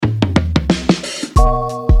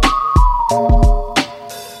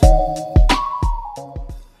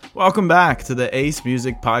Welcome back to the Ace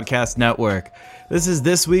Music Podcast Network. This is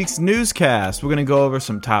this week's newscast. We're going to go over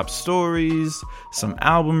some top stories, some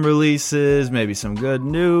album releases, maybe some good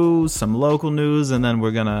news, some local news, and then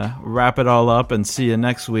we're going to wrap it all up and see you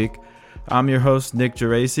next week. I'm your host, Nick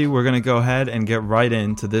Geraci. We're going to go ahead and get right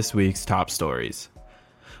into this week's top stories.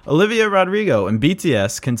 Oliva Rodrigo and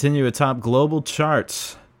BTS continue atop global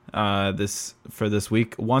charts this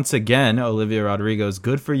week. Once again, Oliva Rodrigo's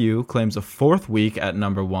Good For You claims a fourth week at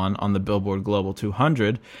number one on the Billboard Global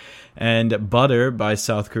 200, and Butter by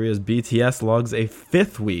South Korea's BTS logs a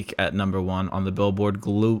fifth week at number one on the Billboard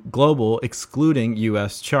Global excluding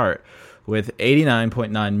US chart, with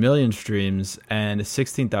 89.9 million streams and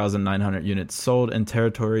 16,900 units sold in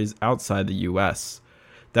territories outside the US.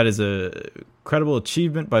 That is a credible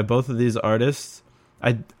achievement by both of these artists.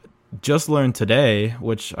 I just learned today,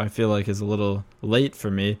 which I feel like is a little late for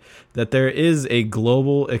me, that there is a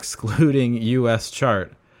global excluding US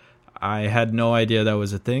chart. I had no idea that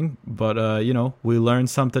was a thing, but we learn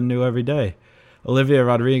something new every day. Oliva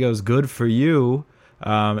Rodrigo's Good For You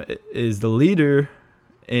is the leader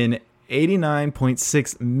in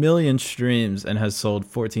 89.6 million streams and has sold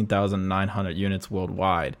 14,900 units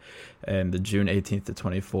worldwide in the June 18th to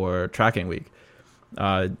 24 tracking week.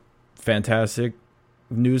 Fantastic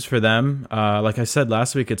news for them. Like I said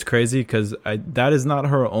last week, it's crazy because that is not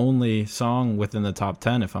her only song within the top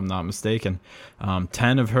 10, if I'm not mistaken.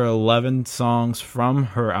 10 of her 11 songs from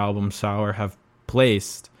her album Sour have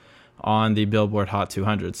placed on the Billboard Hot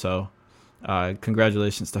 200. So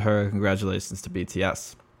congratulations to her. Congratulations to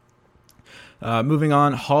BTS. Moving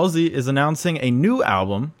on, Halsey is announcing a new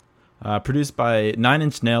album produced by Nine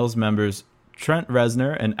Inch Nails members Trent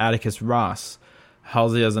Reznor and Atticus Ross.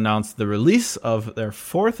 Halsey has announced the release of their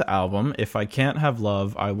fourth album, If I Can't Have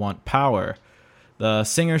Love, I Want Power. The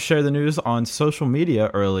singer shared the news on social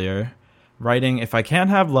media earlier, writing, If I Can't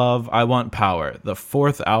Have Love, I Want Power, the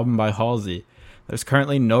fourth album by Halsey. There's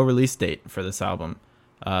currently no release date for this album,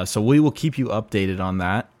 so we will keep you updated on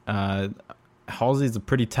that. Halsey's a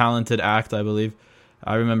pretty talented act, I believe.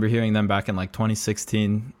 I remember hearing them back in like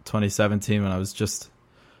 2016, 2017 when I was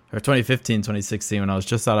or 2015, 2016 when I was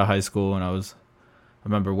just out of high school and I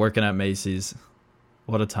remember working at Macy's.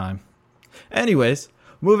 What a time. Anyways,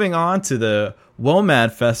 moving on to the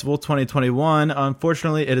WOMAD Festival 2021.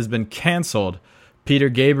 Unfortunately, it has been canceled. Peter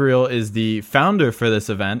Gabriel is the founder for this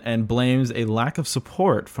event and blames a lack of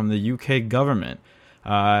support from the UK government.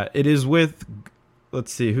 It is with,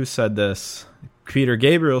 let's see, who said this? Peter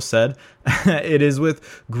Gabriel said, It is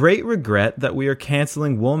with great regret that we are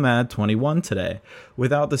canceling WOMAD 21 today.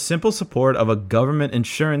 Without the simple support of a government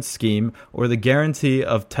insurance scheme or the guarantee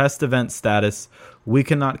of test event status, we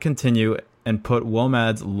cannot continue and put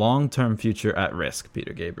WOMAD's long-term future at risk,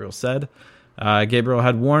 Peter Gabriel said. Gabriel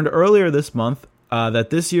had warned earlier this month that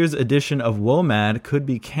this year's edition of WOMAD could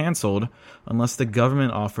be canceled unless the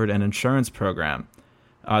government offered an insurance program.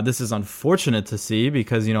 This is unfortunate to see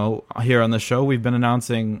because, here on the show, we've been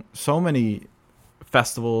announcing so many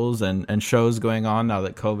festivals and shows going on now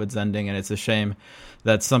that COVID's ending. And it's a shame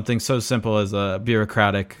that something so simple as a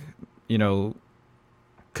bureaucratic,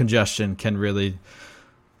 congestion can really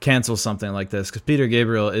cancel something like this. Because Peter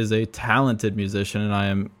Gabriel is a talented musician,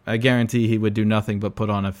 and I guarantee he would do nothing but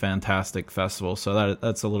put on a fantastic festival. So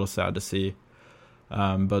that's a little sad to see.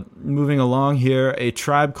 But moving along here, A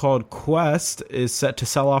Tribe Called Quest is set to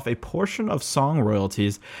sell off a portion of song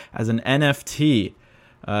royalties as an NFT.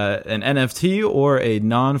 An NFT, or a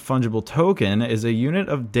non-fungible token, is a unit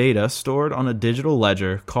of data stored on a digital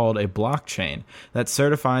ledger called a blockchain that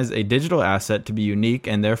certifies a digital asset to be unique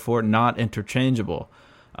and therefore not interchangeable.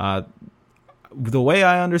 The way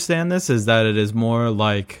I understand this is that it is more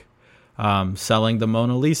like selling the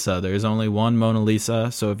Mona Lisa. There's only one Mona Lisa,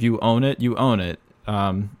 so if you own it, you own it.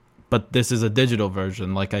 But this is a digital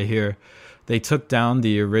version. Like I hear they took down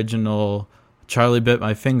the original Charlie Bit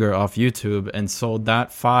My Finger off YouTube and sold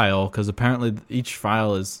that file because apparently each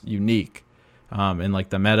file is unique in like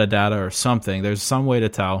the metadata or something. There's some way to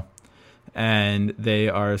tell. And they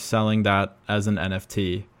are selling that as an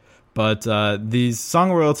NFT. But these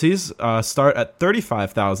song royalties start at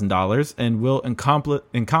 $35,000 and will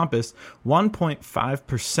encompass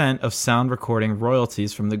 1.5% of sound recording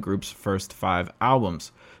royalties from the group's first 5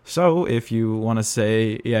 albums. So if you want to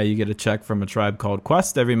say, you get a check from A Tribe Called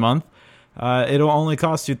Quest every month, it'll only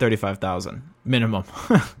cost you $35,000 minimum.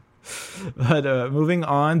 But moving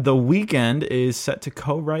on, The Weeknd is set to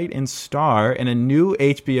co-write and star in a new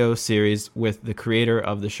HBO series with the creator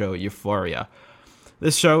of the show Euphoria.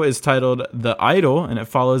 This show is titled The Idol, and it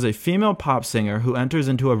follows a female pop singer who enters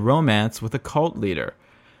into a romance with a cult leader.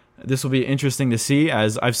 this will be interesting to see,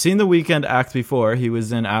 as I've seen The Weeknd act before. He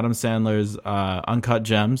was in Adam Sandler's Uncut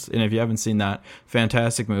Gems, and if you haven't seen that,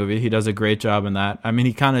 fantastic movie. He does a great job in that. I mean,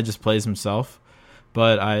 he kind of just plays himself,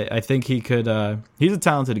 but I think he could, he's a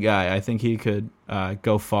talented guy. I think he could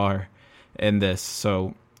go far in this,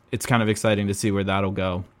 so it's kind of exciting to see where that'll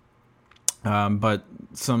go. But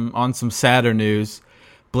some sadder news,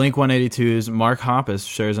 Blink-182's Mark Hoppus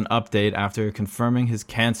shares an update after confirming his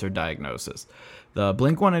cancer diagnosis. The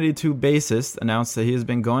Blink-182 bassist announced that he has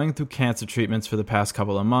been going through cancer treatments for the past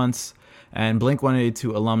couple of months, and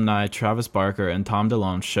Blink-182 alumni Travis Barker and Tom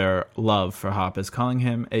DeLonge share love for Hoppus, calling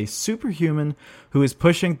him a superhuman who is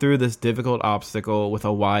pushing through this difficult obstacle with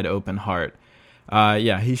a wide open heart.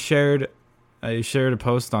 He shared a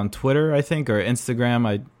post on Twitter, I think, or Instagram.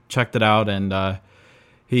 I checked it out, and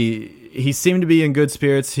he seemed to be in good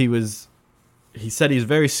spirits. He said he's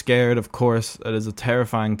very scared, of course. It is a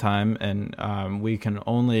terrifying time, and we can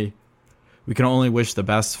only wish the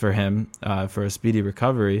best for him, for a speedy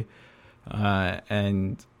recovery,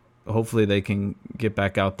 and hopefully they can get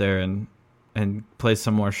back out there and play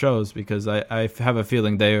some more shows, because I have a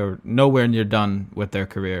feeling they are nowhere near done with their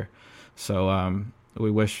career. So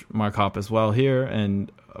we wish Mark Hoppus well here and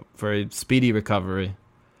for a speedy recovery.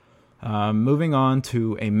 Moving on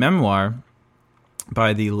to a memoir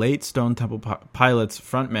by the late Stone Temple Pilots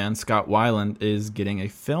frontman Scott Weiland is getting a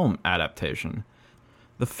film adaptation.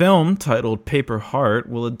 The film, titled Paper Heart,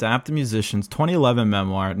 will adapt the musician's 2011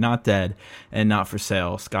 memoir, Not Dead and Not for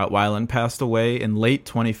Sale. Scott Weiland passed away in late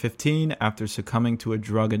 2015 after succumbing to a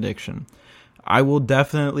drug addiction. I will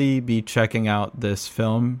definitely be checking out this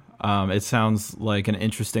film. It sounds like an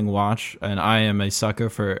interesting watch, and I am a sucker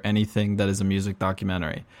for anything that is a music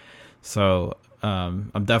documentary. So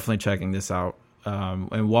I'm definitely checking this out.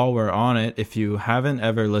 And while we're on it, if you haven't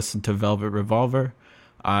ever listened to Velvet Revolver,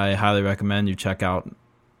 I highly recommend you check out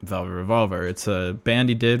Velvet Revolver. It's a band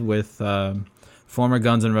he did with former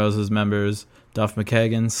Guns N' Roses members Duff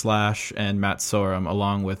McKagan, Slash, and Matt Sorum,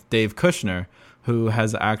 along with Dave Kushner, who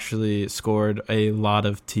has actually scored a lot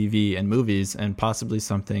of TV and movies, and possibly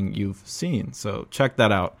something you've seen. So check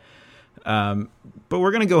that out. But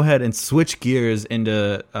we're going to go ahead and switch gears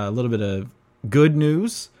into a little bit of good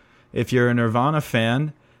news. If you're a Nirvana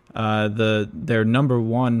fan, their number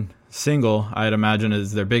one single, I'd imagine,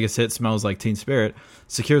 is their biggest hit, Smells Like Teen Spirit,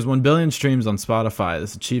 secures 1 billion streams on Spotify.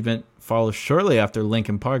 This achievement follows shortly after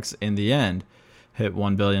Linkin Park's In the End hit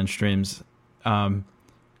 1 billion streams.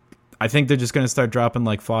 I think they're just going to start dropping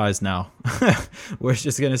like flies now. We're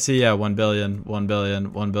just going to see 1 billion, 1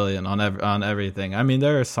 billion, 1 billion on everything. I mean,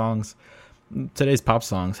 there are songs, today's pop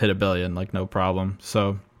songs hit 1 billion, like no problem.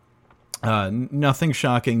 So nothing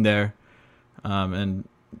shocking there. And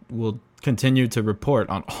we'll continue to report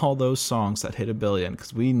on all those songs that hit 1 billion,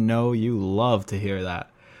 because we know you love to hear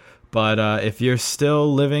that. But if you're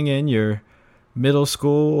still living in your middle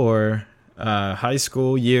school or high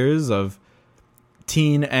school years of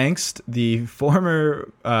teen angst, the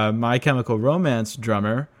former My Chemical Romance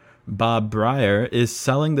drummer Bob Breyer is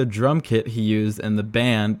selling the drum kit he used in the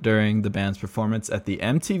band during the band's performance at the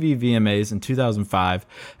MTV VMAs in 2005,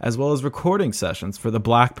 as well as recording sessions for the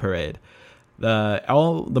Black Parade.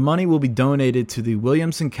 All the money will be donated to the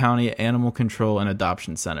Williamson County Animal Control and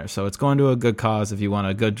Adoption Center. So it's going to a good cause if you want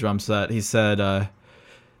a good drum set. He said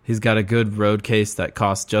he's got a good road case that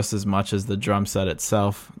costs just as much as the drum set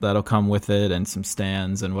itself. That'll come with it, and some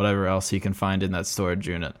stands and whatever else he can find in that storage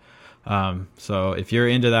unit. So if you're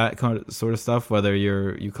into that sort of stuff, whether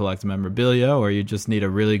you collect memorabilia or you just need a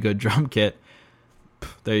really good drum kit,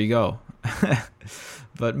 there you go.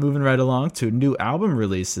 But moving right along to new album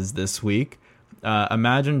releases this week.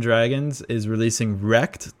 Imagine Dragons is releasing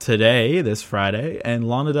Wrecked today, this Friday, and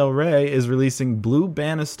Lana Del Rey is releasing Blue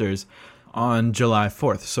Banisters on July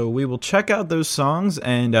 4th. So we will check out those songs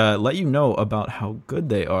and let you know about how good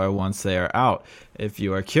they are once they are out, if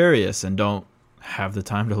you are curious and don't have the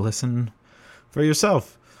time to listen for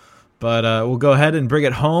yourself. But we'll go ahead and bring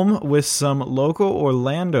it home with some local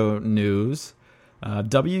Orlando news.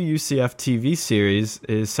 WUCF TV series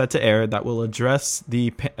is set to air that will address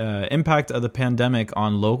the impact of the pandemic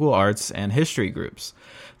on local arts and history groups.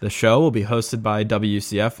 The show will be hosted by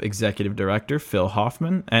WCF Executive Director Phil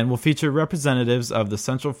Hoffman and will feature representatives of the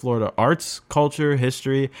Central Florida arts, culture,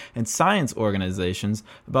 history, and science organizations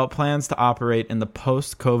about plans to operate in the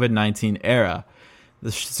post-COVID-19 era.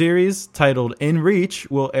 The series, titled In Reach,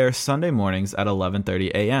 will air Sunday mornings at 11:30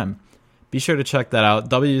 a.m. Be sure to check that out.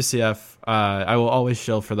 WCF, I will always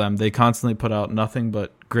shill for them. They constantly put out nothing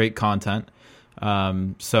but great content.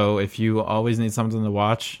 So if you always need something to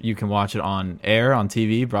watch, you can watch it on air, on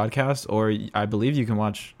TV, broadcast, or I believe you can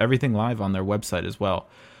watch everything live on their website as well.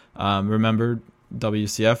 Remember,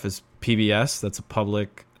 WCF is PBS. That's a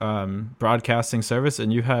public broadcasting service,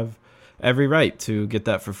 and you have every right to get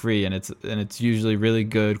that for free. And it's usually really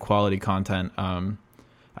good quality content. I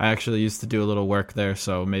actually used to do a little work there,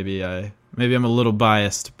 so maybe I'm a little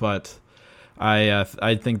biased, but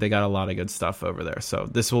I think they got a lot of good stuff over there. So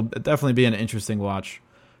this will definitely be an interesting watch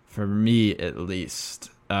for me, at least.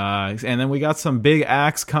 And then we got some big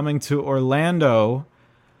acts coming to Orlando.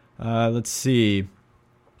 Let's see.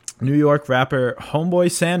 New York rapper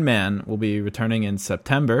Homeboy Sandman will be returning in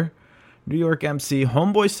September. New York MC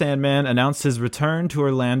Homeboy Sandman announced his return to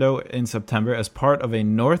Orlando in September as part of a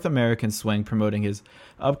North American swing promoting his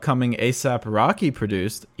upcoming A$AP Rocky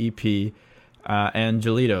produced EP,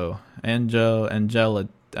 Angelito. Angela.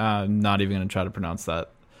 I'm not even going to try to pronounce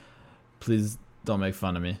that. Please don't make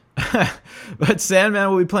fun of me. But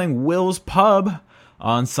Sandman will be playing Will's Pub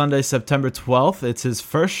on Sunday, September 12th. It's his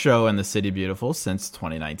first show in the City Beautiful since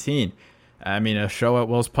 2019. I mean, a show at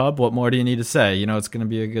Will's Pub, what more do you need to say? You know it's going to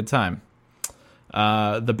be a good time.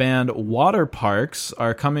 The band Water Parks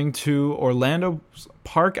are coming to Orlando's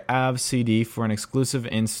Park Ave CD for an exclusive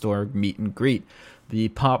in-store meet and greet. The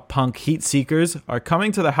pop-punk Heat Seekers are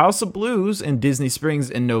coming to the House of Blues in Disney Springs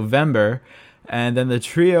in November. And then the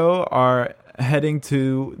trio are heading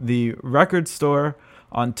to the record store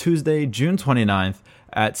on Tuesday, June 29th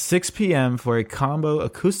at 6 p.m. for a combo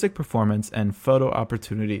acoustic performance and photo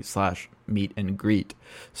opportunity / meet and greet.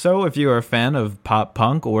 So if you are a fan of pop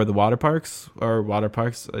punk or the Water Parks,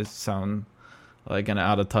 I sound like an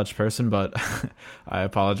out of touch person, but I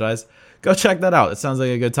apologize. Go check that out. It sounds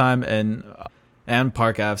like a good time, and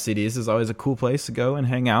Park Ave CDs is always a cool place to go and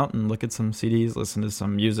hang out and look at some CDs, listen to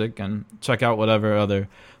some music, and check out whatever other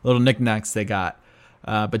little knickknacks they got.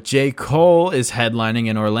 But J. Cole is headlining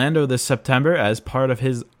in Orlando this September as part of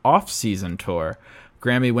his off-season tour.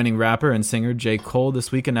 Grammy-winning rapper and singer J. Cole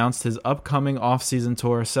this week announced his upcoming off-season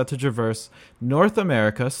tour set to traverse North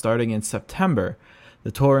America starting in September. The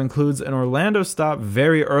tour includes an Orlando stop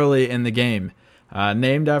very early in the game.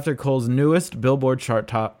 Named after Cole's newest Billboard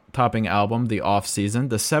chart-topping album, The Off-Season,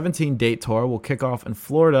 the 17-date tour will kick off in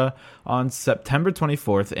Florida on September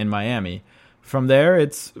 24th in Miami. From there,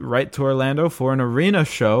 it's right to Orlando for an arena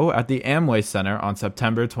show at the Amway Center on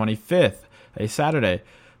September 25th, a Saturday.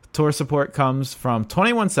 Tour support comes from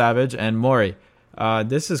 21 Savage and Maury.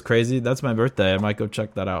 This is crazy. That's my birthday. I might go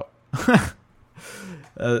check that out.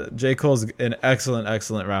 J. Cole's an excellent,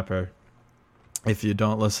 excellent rapper. If you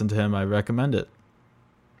don't listen to him, I recommend it.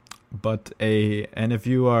 And if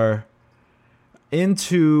you are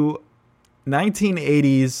into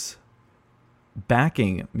 1980s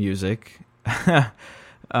backing music, a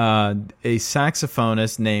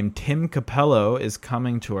saxophonist named Tim Capello is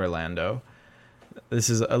coming to Orlando. This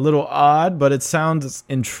is a little odd, but it sounds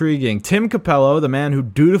intriguing. Tim Capello, the man who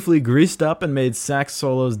dutifully greased up and made sax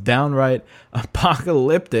solos downright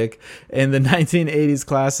apocalyptic in the 1980s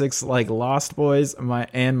classics like Lost Boys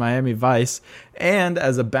and Miami Vice, and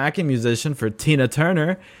as a backing musician for Tina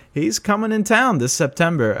Turner, he's coming in town this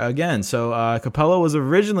September again. So Capello was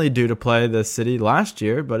originally due to play the city last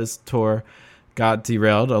year, but his tour got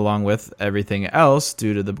derailed along with everything else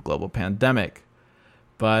due to the global pandemic.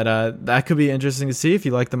 But that could be interesting to see if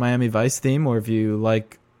you like the Miami Vice theme or if you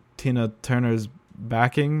like Tina Turner's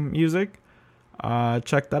backing music.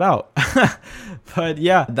 Check that out. But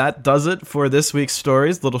yeah, that does it for this week's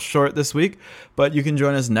stories. A little short this week, but you can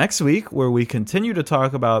join us next week where we continue to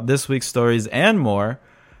talk about this week's stories and more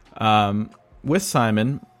with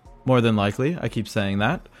Simon, more than likely. I keep saying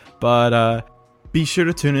that. But be sure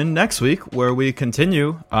to tune in next week where we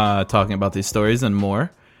continue talking about these stories and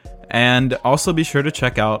more. And also be sure to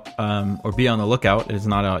check out, or be on the lookout, it is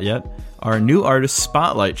not out yet, our new artist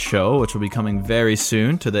spotlight show, which will be coming very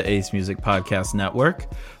soon to the Ace Music Podcast Network,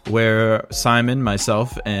 where Simon,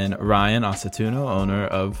 myself, and Ryan Asatuno, owner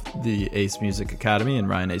of the Ace Music Academy and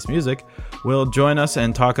Ryan Ace Music, will join us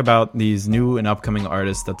and talk about these new and upcoming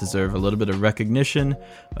artists that deserve a little bit of recognition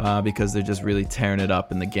because they're just really tearing it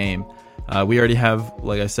up in the game. We already have,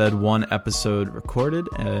 like I said, one episode recorded,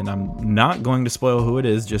 and I'm not going to spoil who it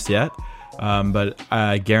is just yet, but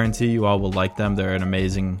I guarantee you all will like them. They're an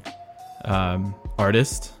amazing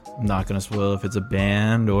artist. I'm not going to spoil if it's a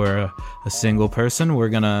band or a single person. We're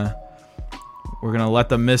gonna let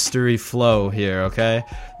the mystery flow here, okay?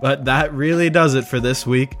 But that really does it for this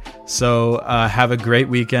week. So have a great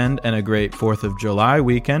weekend and a great 4th of July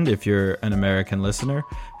weekend if you're an American listener.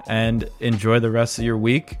 And enjoy the rest of your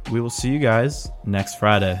week. We will see you guys next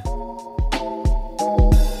Friday.